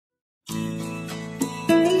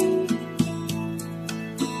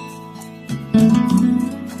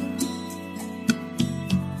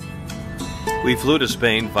We flew to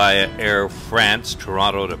Spain via Air France,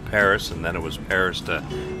 Toronto to Paris, and then it was Paris to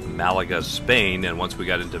Malaga, Spain. And once we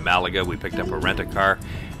got into Malaga, we picked up a rent-a-car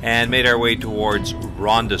and made our way towards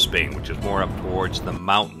Ronda, Spain, which is more up towards the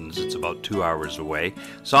mountains. It's about 2 hours away.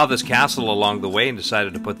 Saw this castle along the way and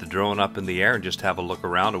decided to put the drone up in the air and just have a look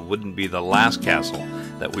around. It wouldn't be the last castle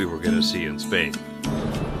that we were going to see in Spain.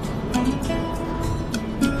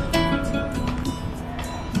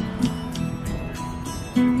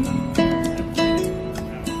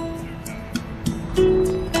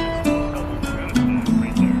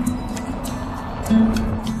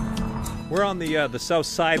 We're on the south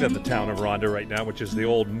side of the town of Ronda right now, which is the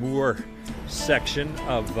old Moor section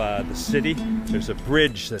of the city. There's a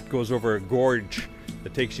bridge that goes over a gorge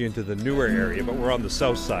that takes you into the newer area, but we're on the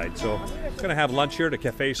south side. So I'm gonna have lunch here at a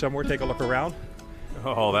cafe somewhere, take a look around.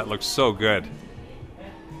 Oh, that looks so good.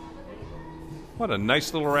 What a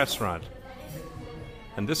nice little restaurant.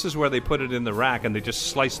 And this is where they put it in the rack and they just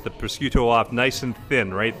slice the prosciutto off nice and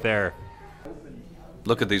thin right there.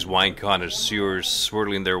 Look at these wine connoisseurs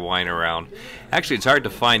swirling their wine around. Actually, it's hard to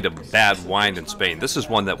find a bad wine in Spain. This is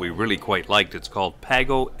one that we really quite liked. It's called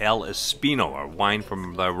Pago el Espino, a wine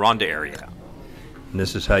from the Ronda area. And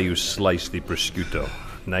this is how you slice the prosciutto,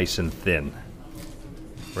 nice and thin,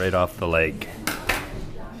 right off the leg.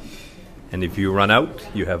 And if you run out,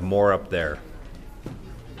 you have more up there.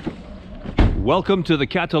 Welcome to the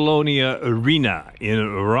Catalonia Arena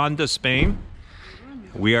in Ronda, Spain.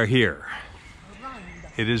 We are here.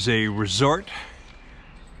 It is a resort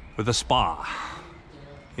with a spa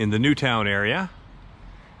in the Newtown area,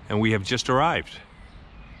 and we have just arrived.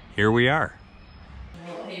 Here we are.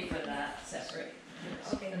 We'll pay for that separate.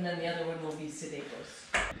 Okay. And then the other one will be Sedecos.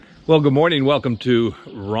 Well, good morning. Welcome to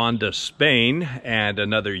Ronda, Spain, and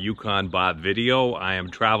another Yukon Bot video. I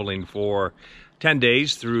am traveling for 10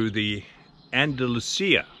 days through the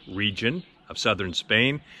Andalusia region of southern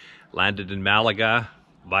Spain. Landed in Malaga,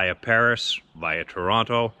 via Paris, via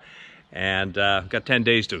Toronto, and got 10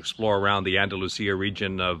 days to explore around the Andalusia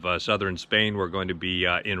region of southern Spain. We're going to be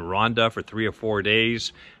in Ronda for 3 or 4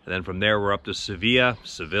 days, and then from there we're up to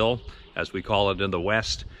Seville, as we call it in the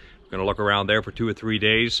west. We're going to look around there for 2 or 3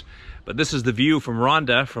 days. But this is the view from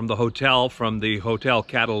Ronda, from the Hotel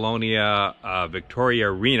Catalonia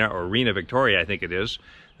Victoria Arena, or Arena Victoria, I think it is.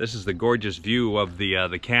 This is the gorgeous view of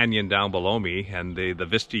the canyon down below me and the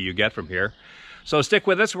vista you get from here. So stick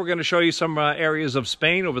with us. We're going to show you some areas of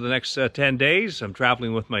Spain over the next 10 days. I'm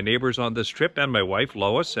traveling with my neighbors on this trip, and my wife,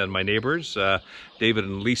 Lois, and my neighbors, David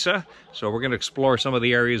and Lisa. So we're going to explore some of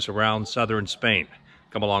the areas around southern Spain.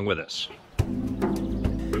 Come along with us.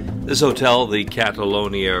 This hotel, the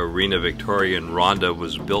Catalonia Arena Victoria in Ronda,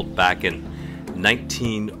 was built back in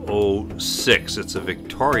 1906. It's a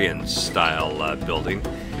Victorian-style building.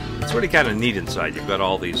 It's really kind of neat inside. You've got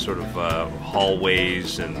all these sort of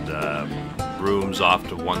hallways and rooms off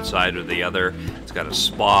to one side or the other. It's got a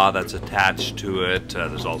spa that's attached to it.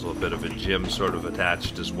 There's also a bit of a gym sort of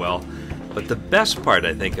attached as well. But the best part,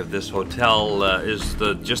 I think, of this hotel is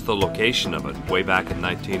just the location of it. Way back in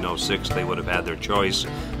 1906, they would have had their choice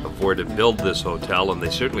of where to build this hotel, and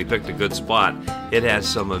they certainly picked a good spot. It has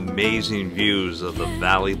some amazing views of the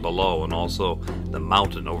valley below and also the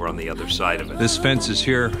mountain over on the other side of it. This fence is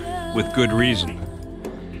here with good reason.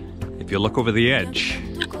 If you look over the edge,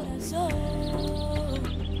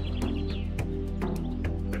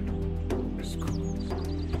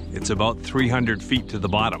 it's about 300 feet to the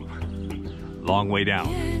bottom. Long way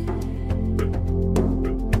down.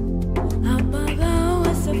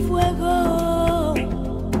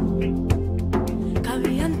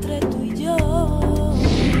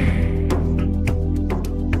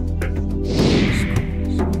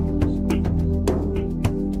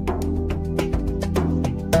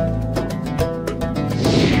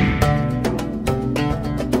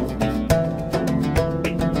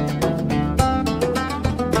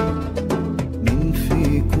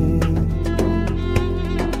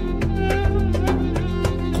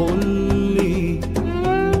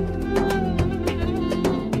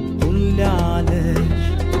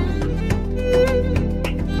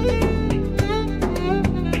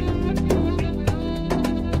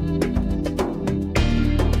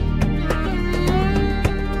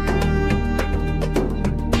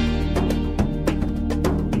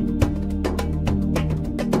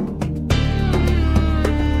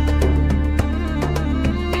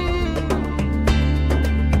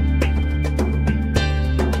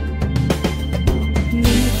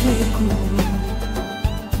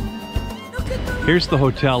 Here's the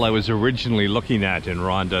hotel I was originally looking at in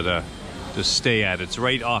Ronda to stay at. It's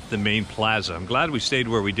right off the main plaza. I'm glad we stayed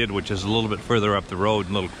where we did, which is a little bit further up the road,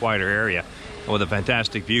 a little quieter area. with a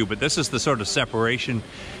fantastic view. But this is the sort of separation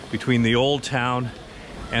between the old town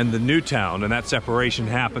and the new town, and that separation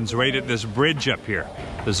happens right at this bridge up here.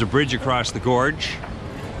 There's a bridge across the gorge,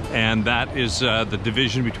 and that is the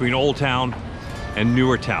division between Old Town and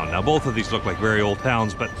Newer Town. Now both of these look like very old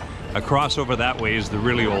towns, but across over that way is the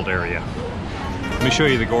really old area. Let me show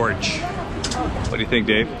you the gorge. What do you think,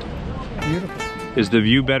 Dave? Beautiful. Is the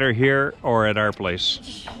view better here or at our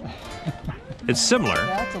place? It's similar.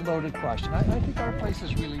 That's a loaded question. I think our place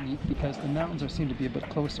is really neat because the mountains seem to be a bit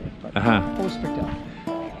closer. But oh, spectacular.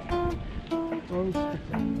 Oh,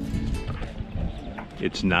 spectacular.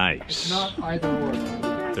 It's nice. It's not either or.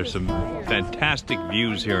 There's some fantastic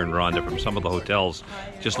views here in Ronda from some of the hotels,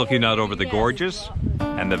 just looking out over the gorges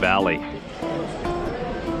and the valley.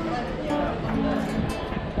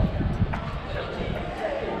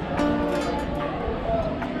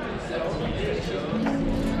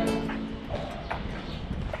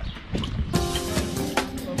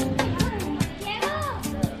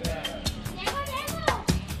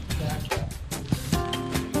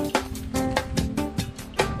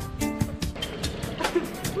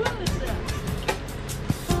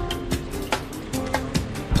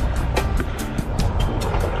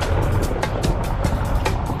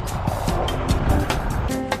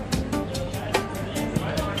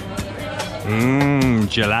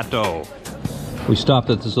 Gelato. We stopped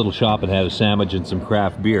at this little shop and had a sandwich and some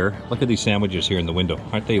craft beer. Look at these sandwiches here in the window.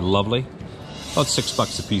 Aren't they lovely? About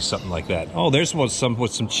 $6 a piece, something like that. Oh, there's one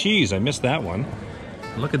with some cheese. I missed that one.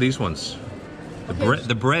 Look at these ones.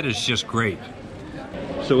 The bread is just great.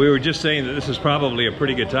 So we were just saying that this is probably a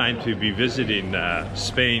pretty good time to be visiting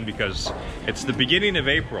Spain because it's the beginning of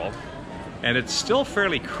April and it's still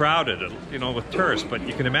fairly crowded, you know, with tourists, but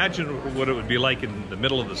you can imagine what it would be like in the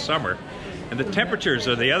middle of the summer. And the temperatures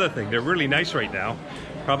are the other thing. They're really nice right now.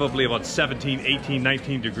 Probably about 17, 18,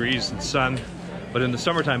 19 degrees in sun. But in the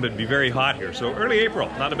summertime, it'd be very hot here. So early April,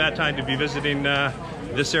 not a bad time to be visiting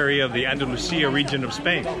this area of the Andalusia region of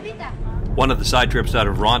Spain. One of the side trips out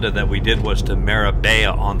of Ronda that we did was to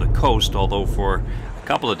Marabella on the coast, although for a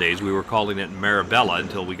couple of days we were calling it Marabella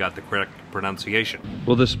until we got the correct pronunciation.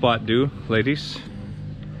 Will this spot do, ladies?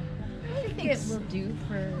 I think it will do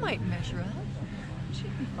for... Might measure up.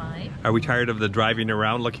 Should be fine. Are we tired of the driving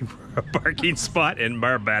around looking for a parking spot in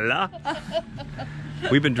Marabella?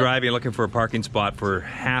 We've been driving looking for a parking spot for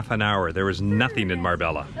half an hour. There was nothing in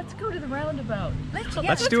Marbella. Let's go to the roundabout.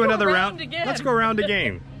 Let's do another round. Again. Let's go around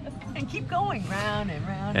again. And keep going round and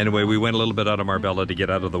round. Anyway, we went a little bit out of Marbella to get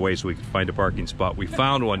out of the way so we could find a parking spot. We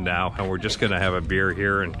found one now, and we're just going to have a beer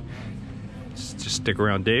here and just stick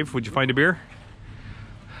around. Dave, would you find a beer?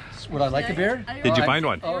 Would I like a beer? Did you find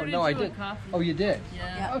one? Oh, no, I did. Oh, you did?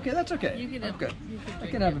 Yeah. Okay, that's okay. You can I'm good. I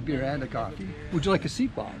can have a beer and a coffee. Would you like a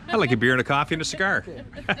seat bomb? I like a beer and a coffee and a cigar.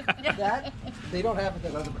 That? They don't have it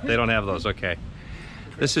at other... They don't have those, okay.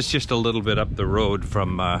 This is just a little bit up the road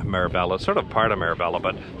from Marabella, sort of part of Marabella,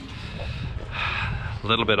 but a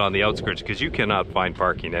little bit on the outskirts because you cannot find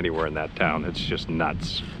parking anywhere in that town. It's just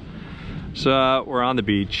nuts. So we're on the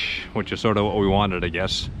beach, which is sort of what we wanted, I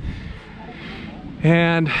guess.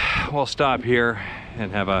 And we'll stop here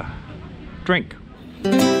and have a drink.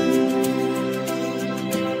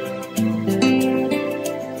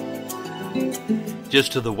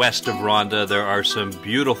 Just to the west of Ronda, there are some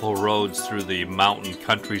beautiful roads through the mountain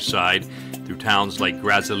countryside, through towns like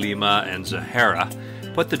Grazalema and Zahara.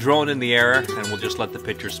 Put the drone in the air and we'll just let the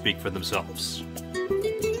pictures speak for themselves.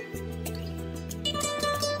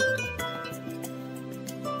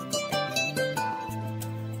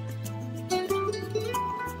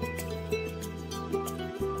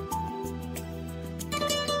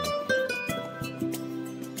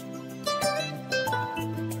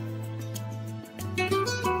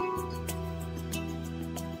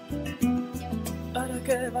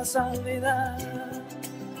 ¿Qué vas a olvidar?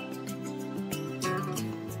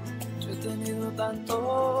 Yo he tenido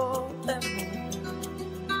tanto temor.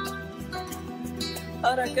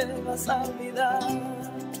 ¿Para qué vas a olvidar?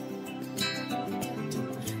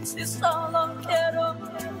 Si solo quiero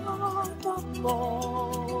tu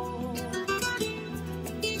amor.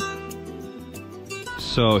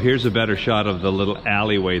 So here's a better shot of the little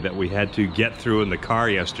alleyway that we had to get through in the car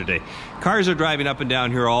yesterday. Cars are driving up and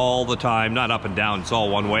down here all the time. Not up and down, it's all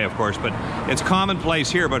one way of course, but it's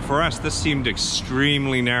commonplace here. But for us, this seemed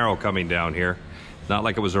extremely narrow coming down here. Not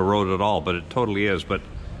like it was a road at all, but it totally is. But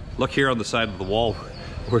look here on the side of the wall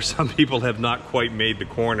where some people have not quite made the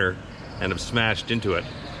corner and have smashed into it.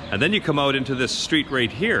 And then you come out into this street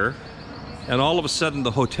right here, and all of a sudden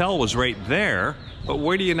the hotel was right there, but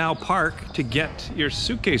where do you now park to get your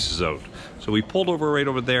suitcases out? So we pulled over right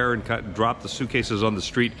over there and dropped the suitcases on the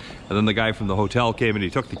street, and then the guy from the hotel came and he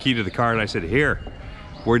took the key to the car, and I said, "Here,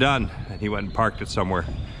 we're done." And he went and parked it somewhere,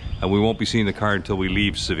 and we won't be seeing the car until we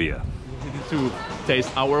leave Sevilla. To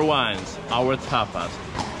taste our wines, our tapas,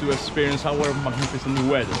 to experience our magnificent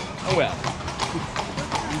weather. Oh well,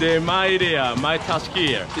 my idea, my task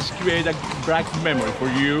here is create a bright memory for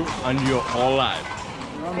you and your whole life.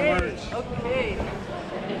 Okay.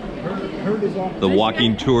 The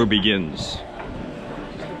walking tour begins.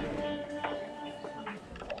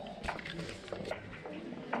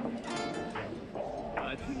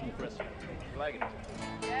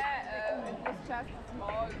 Yeah, it was just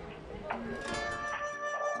small.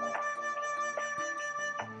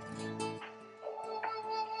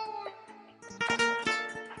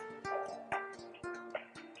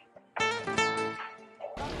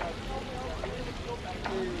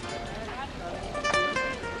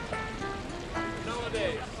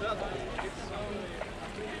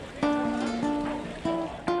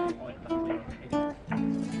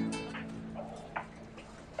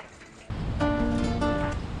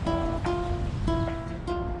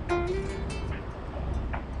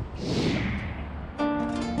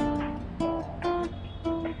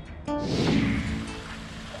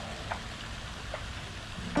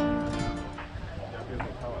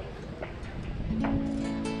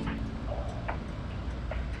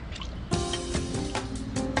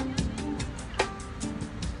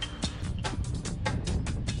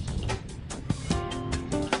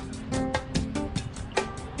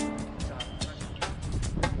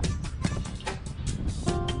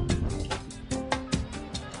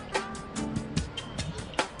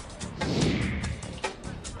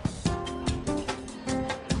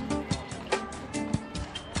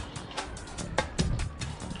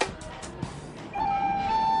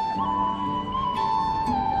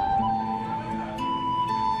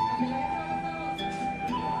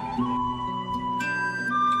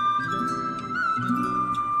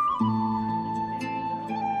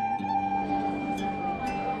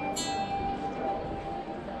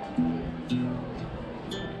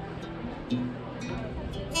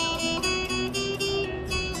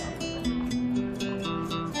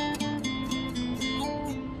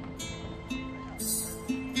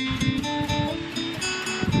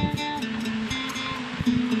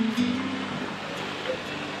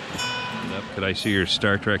 Could I see your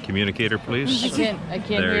Star Trek communicator, please? I can't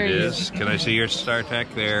There hear it you. is. Can I see your Star Trek?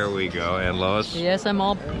 There we go. And Lois? Yes, I'm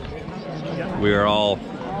all. We are all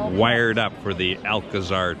wired up for the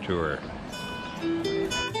Alcazar tour.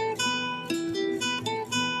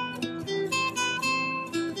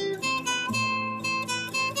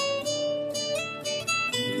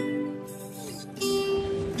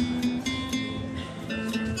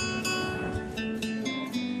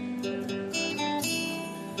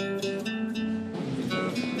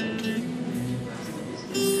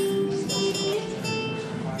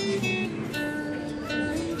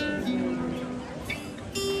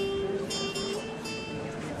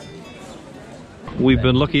 We've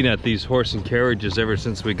been looking at these horse and carriages ever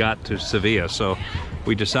since we got to Sevilla, so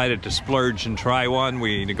we decided to splurge and try one.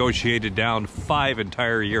 We negotiated down 5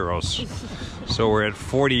 entire euros. So we're at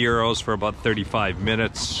 40 euros for about 35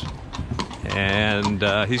 minutes. And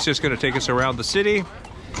he's just going to take us around the city.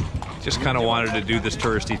 Just kind of wanted to do this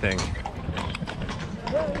touristy thing.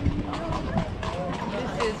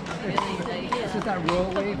 This is that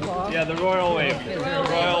royal wave, Bob? Yeah, the royal wave.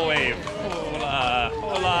 Royal wave. Hola,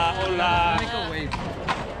 hola, hola. Make a wave.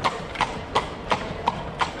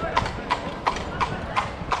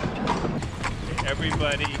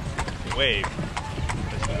 Everybody wave.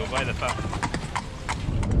 Let's go by the fountain.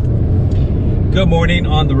 Good morning,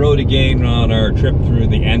 on the road again on our trip through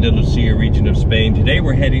the Andalusia region of Spain. Today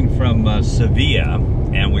we're heading from Sevilla,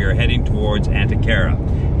 and we are heading towards Antequera.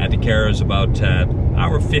 Antequera is about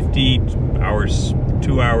hour 50,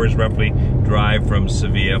 2 hours roughly drive from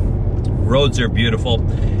Sevilla. Roads are beautiful.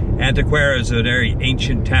 Antequera is a very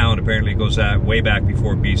ancient town. Apparently it goes way back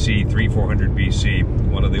before BC, 300-400 BC.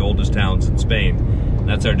 One of the oldest towns in Spain.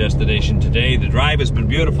 That's our destination today. The drive has been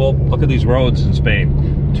beautiful. Look at these roads in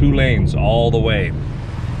Spain. 2 lanes all the way.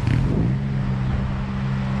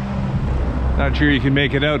 Not sure you can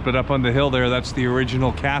make it out, but up on the hill there, that's the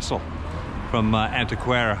original castle from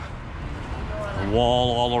Antequera. A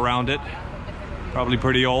wall all around it. Probably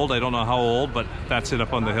pretty old. I don't know how old, but that's it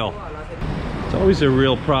up on the hill. It's always a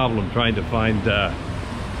real problem trying to find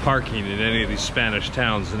parking in any of these Spanish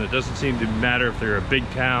towns, and it doesn't seem to matter if they're a big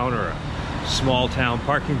town or a small town.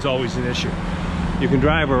 Parking's always an issue. You can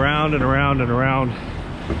drive around and around and around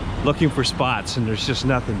looking for spots, and there's just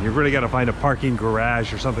nothing. You really got to find a parking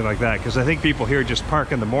garage or something like that, because I think people here just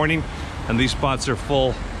park in the morning, and these spots are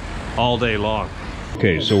full all day long.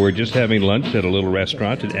 Okay, so we're just having lunch at a little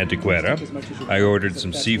restaurant in Antequera. I ordered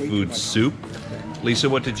some seafood soup. Lisa,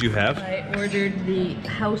 what did you have? I ordered the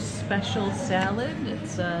house special salad.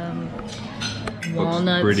 It's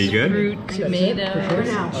walnuts, pretty good. fruit,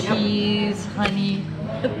 tomatoes, cheese, honey.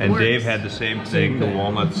 And Dave had the same thing, the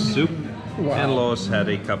walnut soup. Wow. And Lois had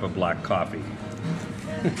a cup of black coffee.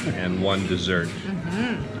 And one dessert.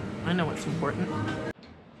 I know what's important.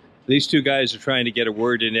 These two guys are trying to get a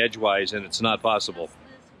word in edgewise, and it's not possible.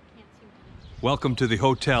 Welcome to the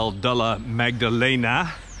Hotel della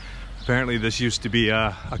Magdalena. Apparently this used to be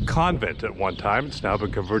a convent at one time. It's now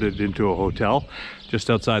been converted into a hotel just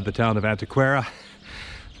outside the town of Antequera.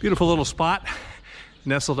 Beautiful little spot,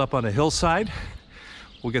 nestled up on a hillside.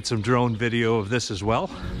 We'll get some drone video of this as well.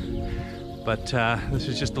 But this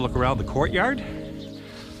is just to look around the courtyard.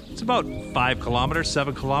 It's about 5 kilometers,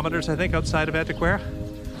 7 kilometers, I think, outside of Antequera.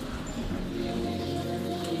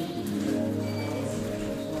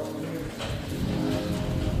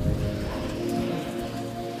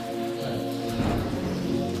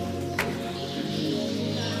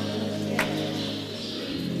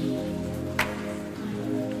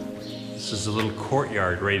 This is a little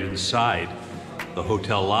courtyard right inside the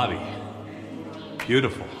hotel lobby.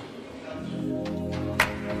 Beautiful.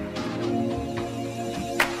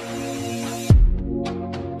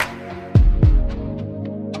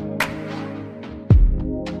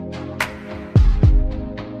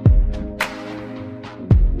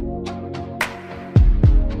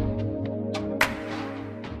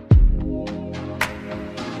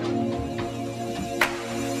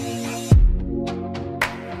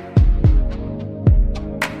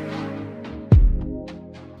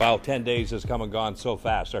 Wow, 10 days has come and gone so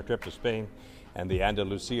fast. Our trip to Spain and the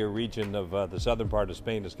Andalusia region of the southern part of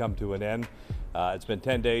Spain has come to an end. It's been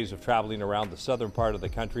 10 days of traveling around the southern part of the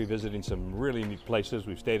country, visiting some really neat places.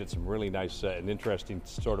 We've stayed at some really nice and interesting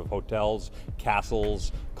sort of hotels,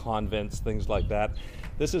 castles, convents, things like that.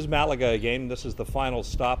 This is Malaga again. This is the final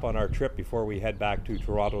stop on our trip before we head back to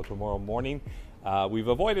Toronto tomorrow morning. We've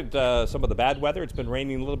avoided some of the bad weather. It's been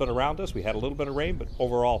raining a little bit around us. We had a little bit of rain, but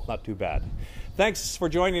overall, not too bad. Thanks for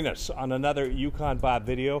joining us on another Yukon Bob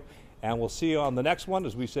video, and we'll see you on the next one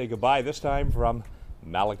as we say goodbye, this time from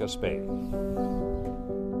Malaga, Spain.